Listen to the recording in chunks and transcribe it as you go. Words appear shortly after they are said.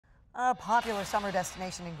A popular summer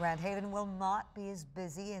destination in Grand Haven will not be as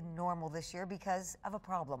busy and normal this year because of a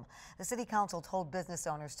problem. The City Council told business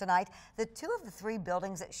owners tonight that 2 of the 3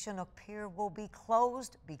 buildings at Chinook Pier will be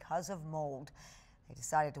closed because of mold. They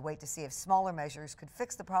decided to wait to see if smaller measures could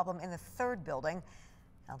fix the problem in the 3rd building.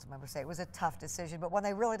 Council members say it was a tough decision, but one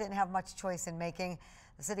they really didn't have much choice in making.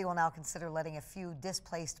 The city will now consider letting a few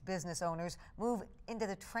displaced business owners move into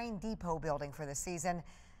the train depot building for the season.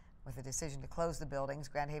 With the decision to close the buildings,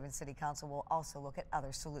 Grand Haven City Council will also look at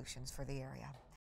other solutions for the area.